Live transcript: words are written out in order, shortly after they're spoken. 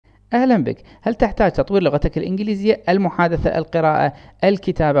أهلا بك. هل تحتاج تطوير لغتك الإنجليزية؟ المحادثة، القراءة،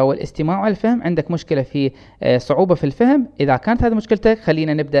 الكتابة والإستماع والفهم؟ عندك مشكلة في صعوبة في الفهم؟ إذا كانت هذه مشكلتك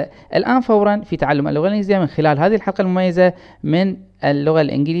خلينا نبدأ الآن فورا في تعلم اللغة الإنجليزية من خلال هذه الحلقة المميزة من اللغة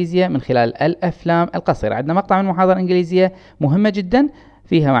الإنجليزية من خلال الأفلام القصيرة. عندنا مقطع من محاضرة إنجليزية مهمة جدا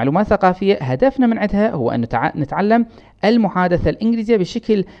فيها معلومات ثقافية، هدفنا من عندها هو أن نتعلم المحادثة الإنجليزية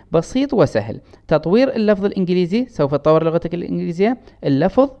بشكل بسيط وسهل. تطوير اللفظ الإنجليزي، سوف تطور لغتك الإنجليزية،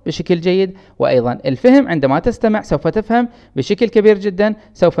 اللفظ بشكل جيد، وأيضا الفهم، عندما تستمع سوف تفهم بشكل كبير جدا.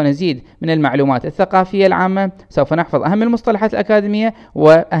 سوف نزيد من المعلومات الثقافية العامة، سوف نحفظ أهم المصطلحات الأكاديمية،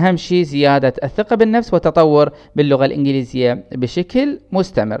 وأهم شيء زيادة الثقة بالنفس وتطور باللغة الإنجليزية بشكل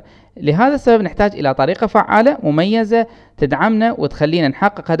مستمر. لهذا السبب نحتاج إلى طريقة فعالة مميزة تدعمنا وتخلينا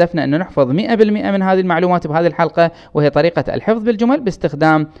نحقق هدفنا أنه نحفظ 100% من هذه المعلومات بهذه الحلقة، وهي طريقة الحفظ بالجمل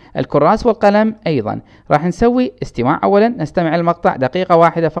باستخدام الكراس والقلم. أيضا راح نسوي استماع، أولا نستمع المقطع دقيقة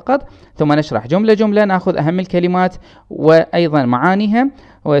واحدة فقط، ثم نشرح جملة جملة، نأخذ أهم الكلمات وأيضا معانيها،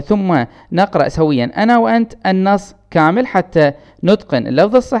 ثم نقرأ سويا أنا وأنت النص كامل حتى نتقن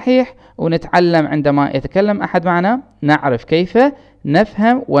اللفظ الصحيح، ونتعلم عندما يتكلم أحد معنا نعرف كيف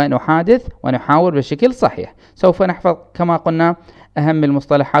نفهم ونحادث ونحاور بشكل صحيح. سوف نحفظ كما قلنا أهم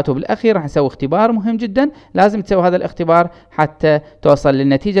المصطلحات، وبالأخير راح نسوي اختبار مهم جدا. لازم تسوي هذا الاختبار حتى توصل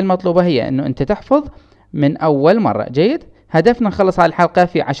للنتيجة المطلوبة، هي أنه أنت تحفظ من أول مرة. جيد؟ هدفنا نخلص هذه الحلقة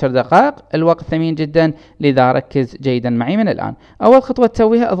في 10 دقائق، الوقت ثمين جدا، لذا ركز جيدا معي من الآن. أول خطوة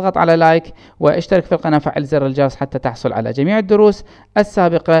تسويها اضغط على لايك واشترك في القناة، فعل زر الجرس حتى تحصل على جميع الدروس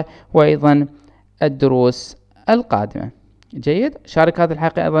السابقة وأيضا الدروس القادمة. جيد؟ شارك هذه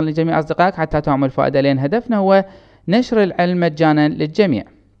الحلقة أيضا لجميع أصدقائك حتى تعمل فائدة، لأن هدفنا هو نشر العلم مجانا للجميع.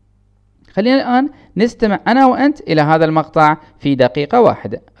 خلينا الآن نستمع أنا وأنت إلى هذا المقطع في دقيقة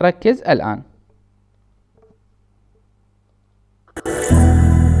واحدة. ركز الآن.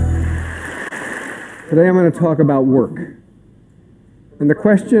 Today I'm going to talk about work. And the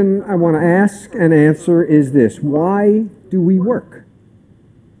question I want to ask and answer is this: why do we work?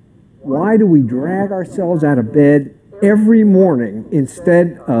 Why do we drag ourselves out of bed every morning instead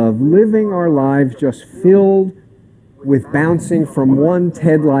of living our lives just filled with bouncing from one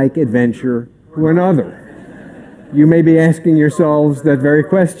TED-like adventure to another? You may be asking yourselves that very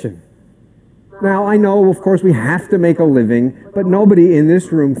question. Now, I know, of course, we have to make a living, but nobody in this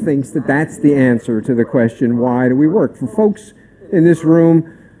room thinks that that's the answer to the question, why do we work? For folks in this room,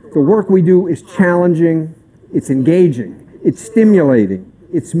 the work we do is challenging, it's engaging, it's stimulating,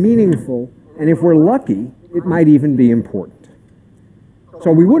 it's meaningful, and if we're lucky, it might even be important. So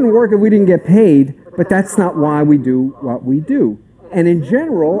we wouldn't work if we didn't get paid, but that's not why we do what we do. And in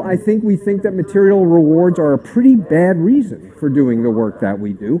general, I think we think that material rewards are a pretty bad reason for doing the work that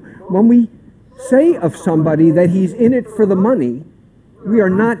we do. When we say of somebody that he's in it for the money, we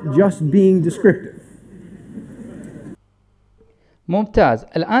are not just being descriptive. ممتاز.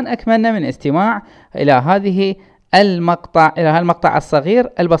 الآن أكملنا من استماع إلى هذه المقطع الصغير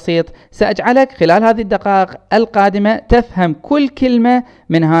البسيط. سأجعلك خلال هذه الدقائق القادمة تفهم كل كلمة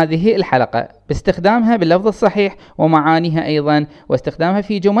من هذه الحلقة باستخدامها باللفظ الصحيح ومعانيها أيضا، واستخدامها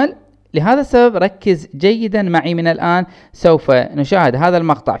في جمل. لهذا السبب ركز جيدا معي من الآن. سوف نشاهد هذا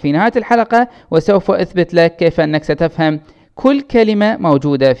المقطع في نهاية الحلقة، وسوف أثبت لك كيف أنك ستفهم كل كلمة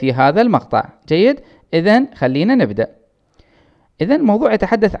موجودة في هذا المقطع. جيد؟ إذن خلينا نبدأ. إذن الموضوع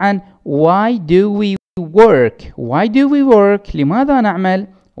يتحدث عن why do we work. Why do we work؟ لماذا نعمل؟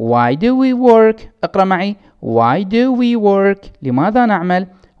 Why do we work؟ اقرأ معي. Why do we work؟ لماذا نعمل؟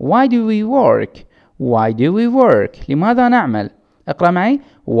 Why do we work؟ Why do we work؟ لماذا نعمل؟ اقرأ معي.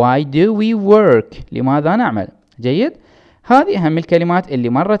 Why do we work؟ لماذا نعمل؟ جيد؟ هذه أهم الكلمات اللي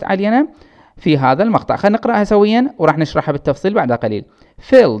مرت علينا في هذا المقطع. خلينا نقرأها سويا وراح نشرحها بالتفصيل بعد قليل.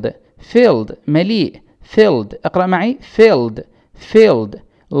 filled مليء. filled اقرأ معي. filled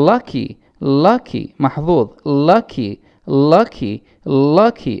lucky محظوظ.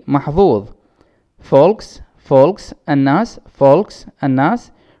 lucky محظوظ. folks الناس.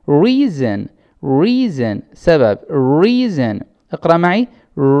 reason سبب. reason اقرأ معي.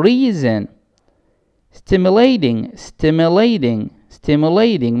 reason. stimulating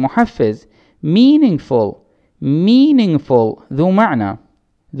محفز. meaningful ذو معنى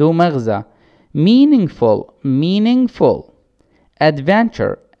ذو مغزى. meaningful.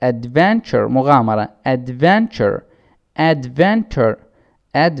 adventure مغامرة.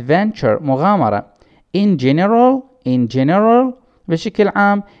 adventure مغامرة. in general بشكل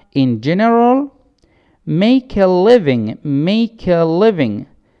عام. in general. make a living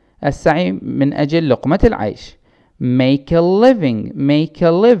السعي من أجل لقمة العيش. make a living.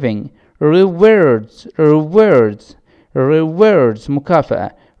 rewards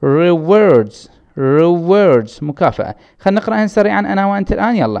مكافأة. rewards rewards مكافأة. خلينا نقرأهن سريعا أنا وأنت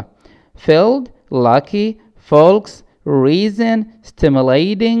الآن. يلا. filled, lucky, folks, reason,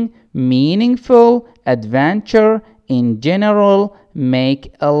 stimulating, meaningful, adventure, in general,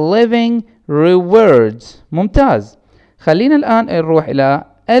 make a living, rewards. ممتاز. خلينا الآن نروح إلى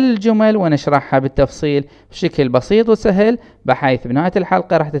الجمل ونشرحها بالتفصيل بشكل بسيط وسهل، بحيث بنهاية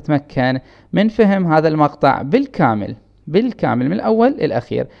الحلقة راح تتمكن من فهم هذا المقطع بالكامل من الأول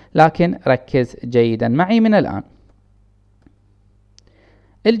للأخير، لكن ركز جيدا معي من الآن.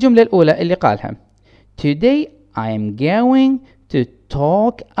 الجملة الأولى اللي قالها Today I am going to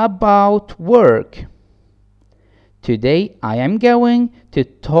talk about work. Today I am going to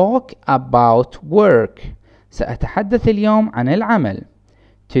talk about work. سأتحدث اليوم عن العمل.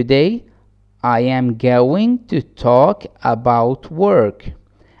 Today I am going to talk about work.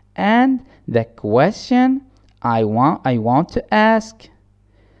 And the question I want to ask.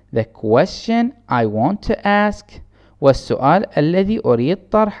 The question I want to ask. والسؤال الذي أريد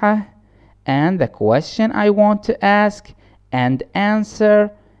طرحه. And the question I want to ask and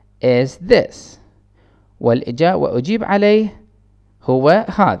answer is this. وأجيب عليه هو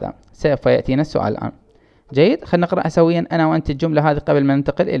هذا. سوف يأتينا السؤال الآن. جيد. خلينا نقرأ سويا أنا وأنت الجملة هذه قبل ما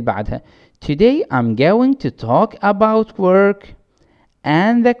ننتقل إلى بعدها. Today I'm going to talk about work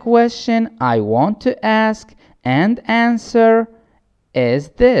and the question I want to ask and answer is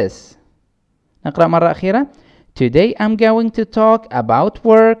this. نقرأ مرة أخيرة. Today I'm going to talk about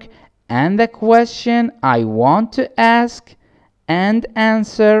work and the question I want to ask and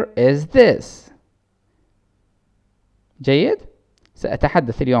answer is this. جيد.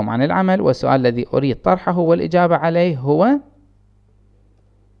 سأتحدث اليوم عن العمل والسؤال الذي أريد طرحه والإجابة عليه هو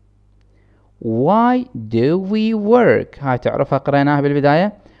Why do we work؟ هاي تعرفها قرأناها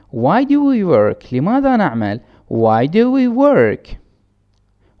بالبداية. Why do we work؟ لماذا نعمل؟ Why do we work؟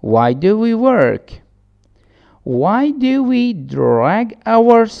 Why do we work؟ Why do we drag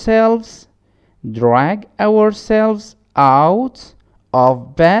ourselves out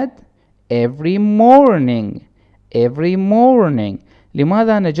of bed every morning? Every morning.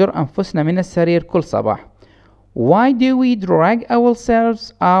 لماذا نجر أنفسنا من السرير كل صباح؟ Why do we drag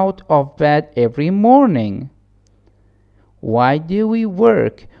ourselves out of bed every morning? Why do we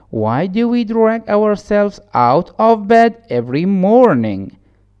work? Why do we drag ourselves out of bed every morning?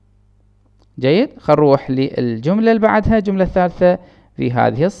 جيد. خلينا نروح للجملة اللي بعدها، الجملة الثالثة في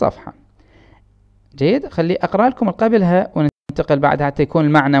هذه الصفحة. جيد. خلي أقرأ لكم قبلها وننتقل بعدها حتى يكون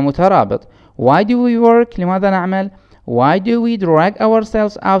المعنى مترابط. Why do we work؟ لماذا نعمل؟ Why do we drag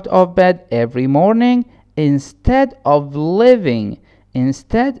ourselves out of bed every morning instead of living?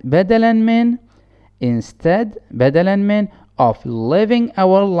 Instead بدلا من of living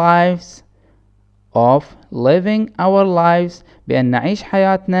our lives بأن نعيش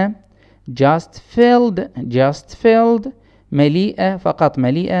حياتنا just filled مليئة، فقط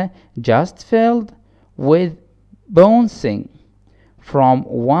مليئة، just filled with bouncing from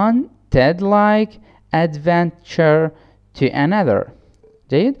one TED-like adventure to another.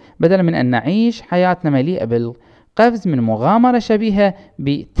 جيد. بدلا من أن نعيش حياتنا مليئة بالقفز من مغامرة شبيهة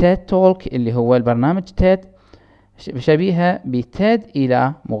بتيد تولك اللي هو البرنامج تيد، شبيهة بتيد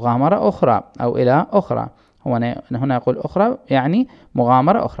إلى مغامرة أخرى أو إلى أخرى. هنا يقول أخرى يعني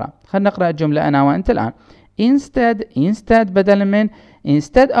مغامرة أخرى. خلينا نقرأ الجملة أنا وأنت الآن. Instead بدلا من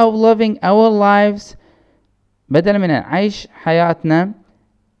instead of living our lives بدلا من أن نعيش حياتنا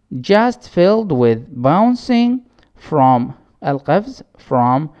just filled with bouncing from القفز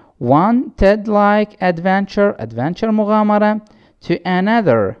from one TED-like adventure مغامرة to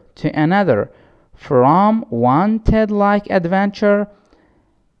another from one TED-like adventure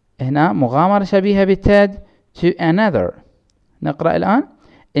هنا مغامرة شبيهة بالتيد to another. نقرأ الآن.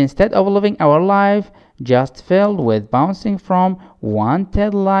 Instead of living our life just filled with bouncing from one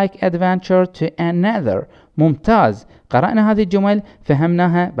TED-like adventure to another. ممتاز. قرأنا هذه الجمل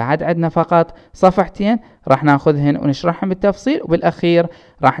فهمناها، بعد عندنا فقط صفحتين راح ناخذهن ونشرحهم بالتفصيل، وبالأخير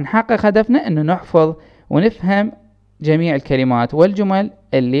راح نحقق هدفنا أنه نحفظ ونفهم جميع الكلمات والجمل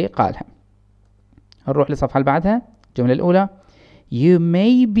اللي قالها. نروح للصفحة اللي بعدها. الجملة الأولى You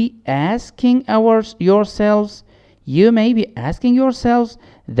may be asking yourselves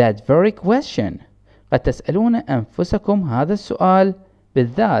that very question. قد تسألون أنفسكم هذا السؤال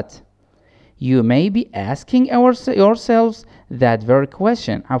بالذات. You may be asking yourselves that very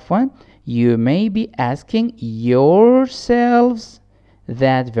question. عفوا. You may be asking yourselves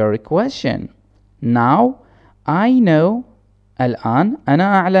that very question. Now, I know. الآن أنا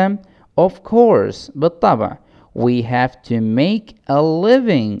أعلم. Of course. بالطبع. We have to make a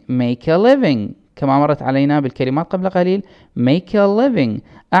living كما مرت علينا بالكلمات قبل قليل make a living.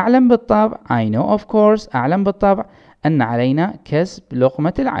 أعلم بالطبع I know of course أعلم بالطبع أن علينا كسب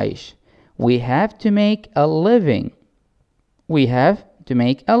لقمة العيش. We have to make a living. We have to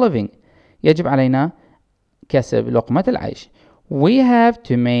make a living. يجب علينا كسب لقمة العيش. We have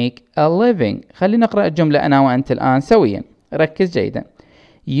to make a living. خلينا نقرأ الجملة أنا وأنت الآن سويا. ركز جيدا.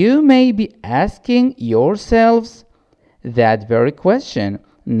 You may be asking yourselves that very question.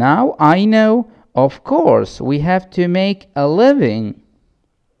 Now I know, of course, we have to make a living.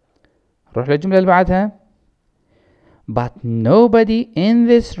 روح للجملة اللي بعدها. But nobody in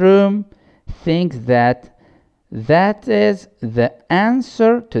this room thinks that is the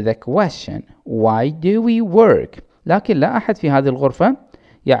answer to the question. Why do we work? لكن لا أحد في هذه الغرفة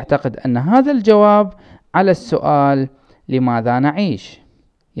يعتقد أن هذا الجواب على السؤال لماذا نعيش.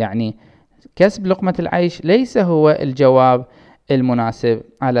 يعني كسب لقمة العيش ليس هو الجواب المناسب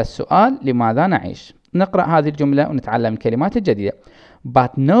على السؤال لماذا نعيش. نقرأ هذه الجملة ونتعلم الكلمات الجديدة.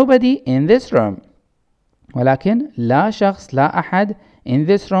 But nobody in this room. ولكن لا شخص لا أحد in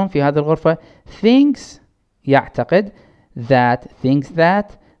this room في هذه الغرفة thinks يعتقد that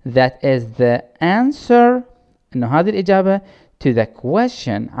is the answer إنه هذه الإجابة to the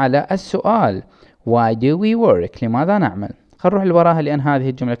question على السؤال why do we work لماذا نعمل. خلينا نروح لوراها لأن هذه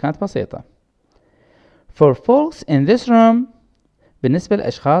الجملة كانت بسيطة. For folks in this room بالنسبة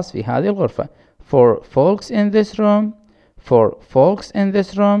للأشخاص في هذه الغرفة. For folks in this room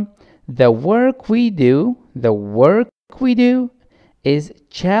the work we do is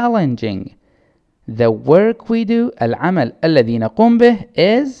challenging. The work we do العمل الذي نقوم به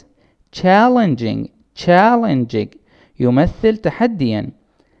is challenging يمثل تحديا.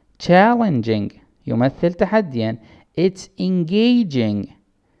 يمثل تحديا. It's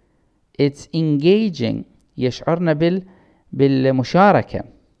engaging يشعرنا بالمشاركة.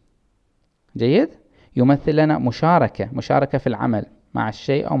 جيد؟ يمثل لنا مشاركة في العمل مع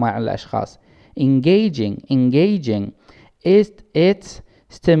الشيء أو مع الأشخاص. engaging it's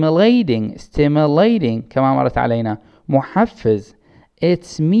stimulating كما مرت علينا. محفز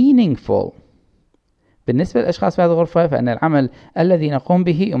it's meaningful. بالنسبة للأشخاص في هذه الغرفة فإن العمل الذي نقوم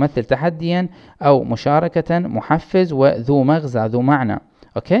به يمثل تحديا أو مشاركة محفز وذو مغزى ذو معنى.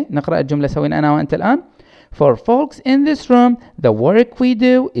 أوكي نقرأ الجملة سوينا أنا وأنت الآن. For folks in this room the work we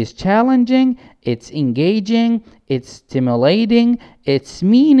do is challenging, it's engaging, it's stimulating, it's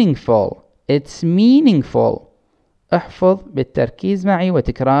meaningful. احفظ بالتركيز معي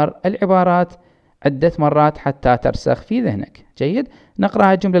وتكرار العبارات عدة مرات حتى ترسخ في ذهنك. جيد؟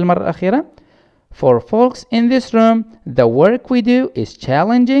 نقرأ الجملة المرة الأخيرة. For folks in this room, the work we do is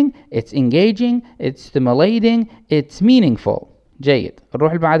challenging, it's engaging, it's stimulating, it's meaningful. جيد.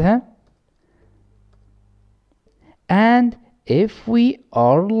 نروح اللي بعدها. And if we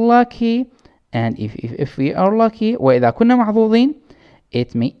are lucky, وإذا كنا محظوظين,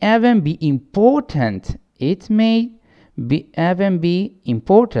 it may even be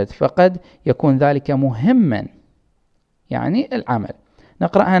important. فقد يكون ذلك مهما. يعني العمل.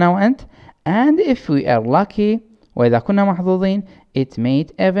 نقرأ أنا وأنت. And if we are lucky وإذا كنا محظوظين it may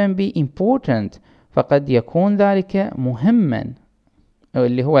even be important فقد يكون ذلك مهما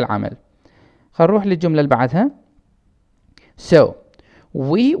اللي هو العمل. خلينا نروح للجملة اللي بعدها. So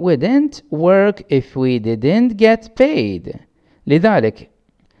we wouldn't work if we didn't get paid. لذلك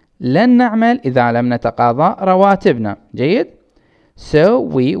لن نعمل إذا لم نتقاضى رواتبنا. جيد؟ So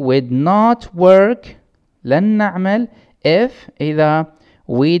we would not work لن نعمل if إذا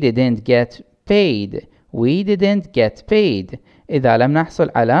we didn't get paid إذا لم نحصل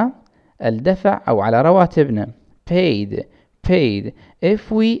على الدفع أو على رواتبنا. paid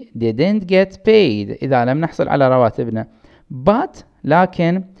if we didn't get paid إذا لم نحصل على رواتبنا. but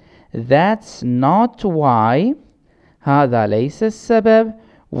لكن that's not why هذا ليس السبب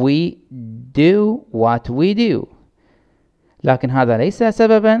we do what we do. لكن هذا ليس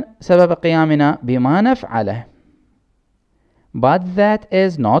سبب قيامنا بما نفعله. But that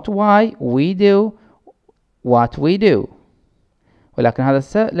is not why we do what we do. ولكن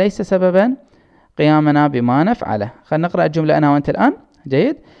هذا ليس سببا قيامنا بما نفعله. خلينا نقرأ الجملة أنا وأنت الآن.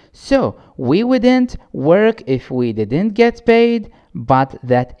 جيد؟ So we wouldn't work if we didn't get paid, but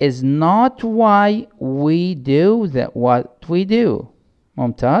that is not why we do what we do.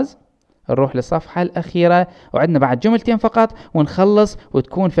 ممتاز. نروح للصفحة الأخيرة وعندنا بعد جملتين فقط ونخلص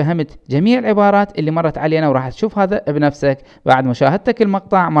وتكون فهمت جميع العبارات اللي مرت علينا وراح تشوف هذا بنفسك بعد مشاهدتك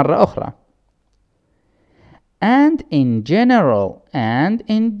المقطع مرة أخرى. and in general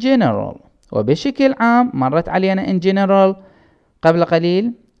وبشكل عام مرت علينا in general قبل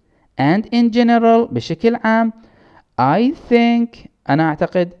قليل. and in general بشكل عام I think أنا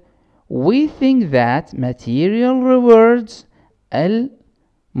أعتقد We think that material rewards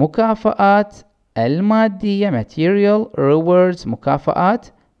المكافآت المادية material rewards مكافآت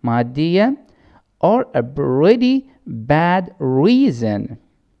مادية are a pretty bad reason.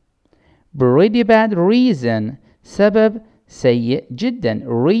 pretty bad reason سبب سيء جدا.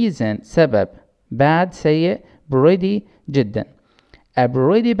 reason سبب bad سيء pretty جدا. a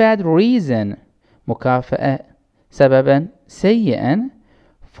pretty bad reason مكافأة سببا سيئا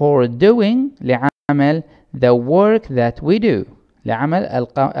for doing لعمل the work that we do لعمل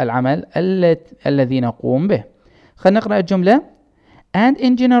العمل الذي نقوم به. خلينا نقرأ الجملة. And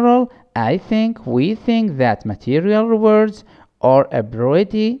in general I think we think that material rewards are a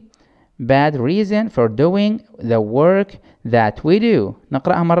pretty bad reason for doing the work that we do.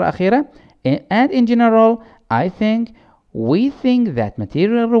 نقرأها مرة أخيرة. And in general I think we think that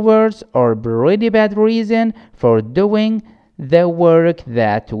material rewards are a pretty bad reason for doing the work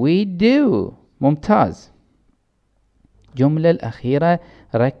that we do. ممتاز. الجملة الأخيرة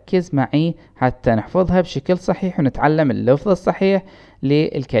ركز معي حتى نحفظها بشكل صحيح ونتعلم اللفظ الصحيح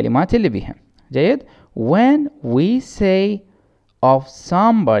للكلمات اللي بيها. جيد. When we say of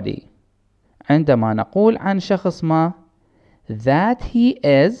somebody عندما نقول عن شخص ما that he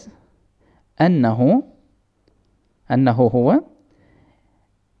is أنه هو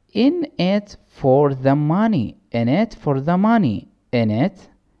in it for the money in it for the money in it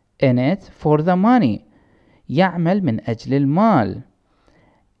for the money يعمل من أجل المال.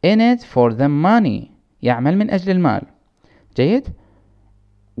 in it for the money يعمل من أجل المال. جيد.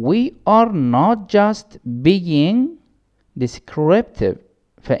 we are not just being descriptive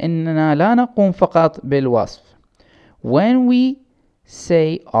فإننا لا نقوم فقط بالوصف. when we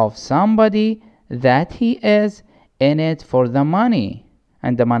say of somebody that he is in it for the money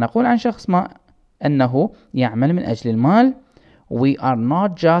عندما نقول عن شخص ما أنه يعمل من أجل المال we are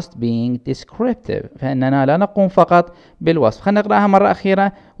not just being descriptive فإننا لا نقوم فقط بالوصف. خلينا نقرأها مرة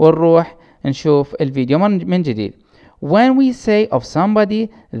أخيرة ونروح نشوف الفيديو من جديد. when we say of somebody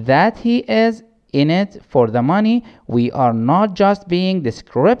that he is in it for the money we are not just being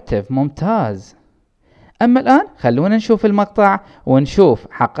descriptive. ممتاز. أما الآن خلونا نشوف المقطع ونشوف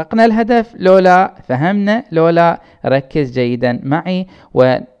حققنا الهدف لولا فهمنا لولا. ركز جيدا معي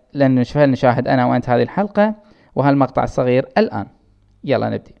ولن نشاهد أنا وأنت هذه الحلقة وهالمقطع الصغير الآن. يلا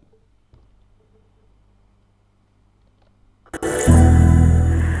نبدأ.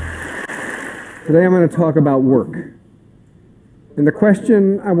 Today I'm going to talk about work. And the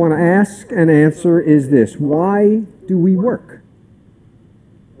question I want to ask and answer is this: why do we work?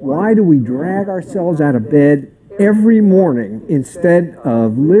 Why do we drag ourselves out of bed every morning instead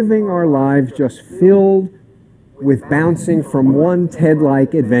of living our lives just filled with bouncing from one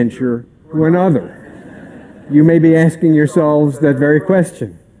TED-like adventure to another? You may be asking yourselves that very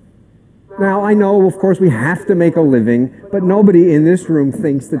question. Now, I know, of course, we have to make a living, but nobody in this room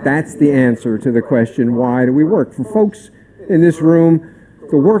thinks that that's the answer to the question, why do we work? For folks in this room,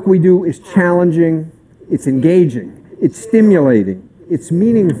 the work we do is challenging, it's engaging, it's stimulating, it's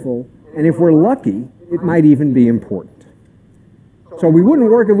meaningful, and if we're lucky, it might even be important. So we wouldn't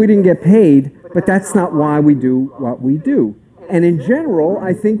work if we didn't get paid, but that's not why we do what we do. And in general,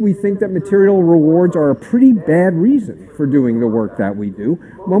 I think we think that material rewards are a pretty bad reason for doing the work that we do.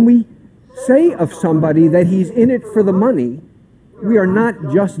 When we say of somebody that he's in it for the money, we are not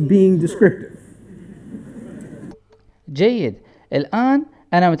just being descriptive. جيد. الآن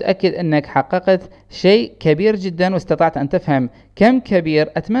أنا متأكد أنك حققت شيء كبير جدا واستطعت أن تفهم كم كبير.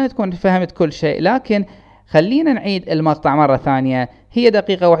 أتمنى تكون فهمت كل شيء، لكن خلينا نعيد المقطع مرة ثانية. هي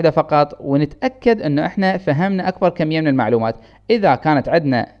دقيقة واحدة فقط ونتأكد أنه إحنا فهمنا أكبر كمية من المعلومات. إذا كانت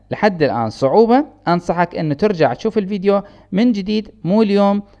عندنا لحد الآن صعوبة أنصحك أنه ترجع تشوف الفيديو من جديد، مو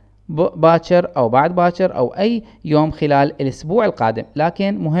اليوم باكر أو بعد باكر أو أي يوم خلال الأسبوع القادم،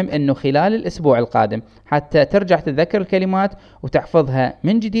 لكن مهم أنه خلال الأسبوع القادم حتى ترجع تتذكر الكلمات وتحفظها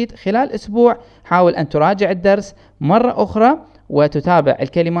من جديد. خلال أسبوع حاول أن تراجع الدرس مرة أخرى وتتابع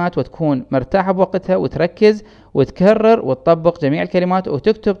الكلمات وتكون مرتاح بوقتها وتركز وتكرر وتطبق جميع الكلمات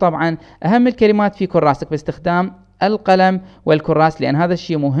وتكتب طبعا أهم الكلمات في كراسك باستخدام القلم والكراس، لأن هذا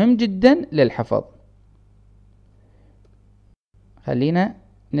الشيء مهم جدا للحفظ. خلينا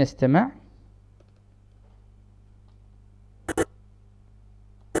نستمع.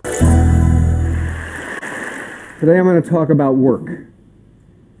 Today I'm going to talk about work.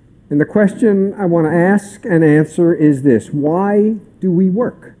 And the question I want to ask and answer is this: why do we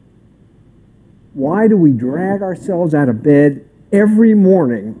work? Why do we drag ourselves out of bed every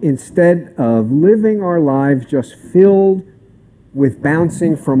morning instead of living our lives just filled with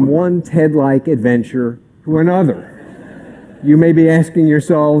bouncing from one TED-like adventure to another? You may be asking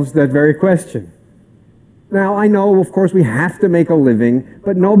yourselves that very question. Now, I know, of course, we have to make a living,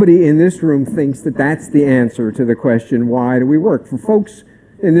 but nobody in this room thinks that that's the answer to the question, why do we work? For folks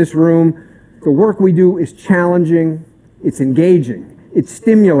in this room, the work we do is challenging, it's engaging, it's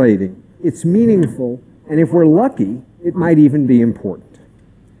stimulating, it's meaningful, and if we're lucky, it might even be important.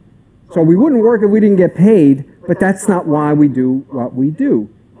 So we wouldn't work if we didn't get paid, but that's not why we do what we do.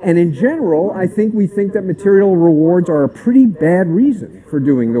 And in general, I think we think that material rewards are a pretty bad reason for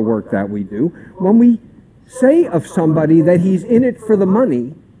doing the work that we do. When we say of somebody that he's in it for the money,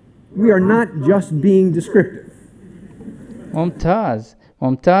 we are not just being descriptive. ممتاز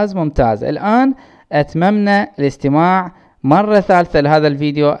ممتاز ممتاز. الآن أتممنا الاستماع مرة ثالثة لهذا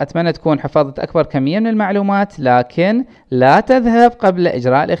الفيديو. أتمنى تكون حفظت أكبر كمية من المعلومات، لكن لا تذهب قبل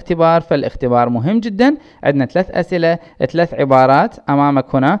إجراء الاختبار، فالاختبار مهم جدا. عندنا 3 أسئلة، 3 عبارات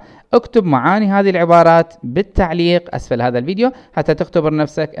أمامك هنا. اكتب معاني هذه العبارات بالتعليق أسفل هذا الفيديو حتى تختبر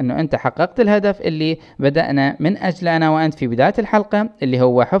نفسك أنه أنت حققت الهدف اللي بدأنا من أجله أنا وأنت في بداية الحلقة، اللي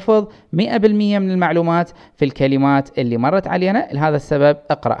هو حفظ 100% من المعلومات في الكلمات اللي مرت علينا. لهذا السبب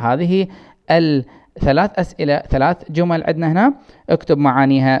اقرأ هذه 3 أسئلة، 3 جمل عندنا هنا، اكتب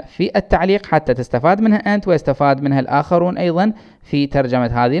معانيها في التعليق حتى تستفاد منها أنت ويستفاد منها الآخرون أيضا في ترجمة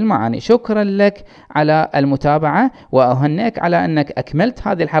هذه المعاني. شكرا لك على المتابعة، وأهنئك على أنك أكملت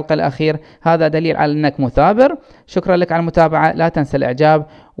هذه الحلقة الأخير، هذا دليل على أنك مثابر. شكرا لك على المتابعة، لا تنسى الإعجاب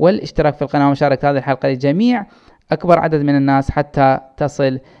والاشتراك في القناة ومشاركة هذه الحلقة لجميع أكبر عدد من الناس حتى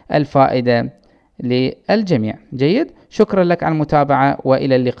تصل الفائدة للجميع. جيد، شكرا لك على المتابعة،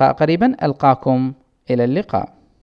 وإلى اللقاء قريبا. ألقاكم إلى اللقاء.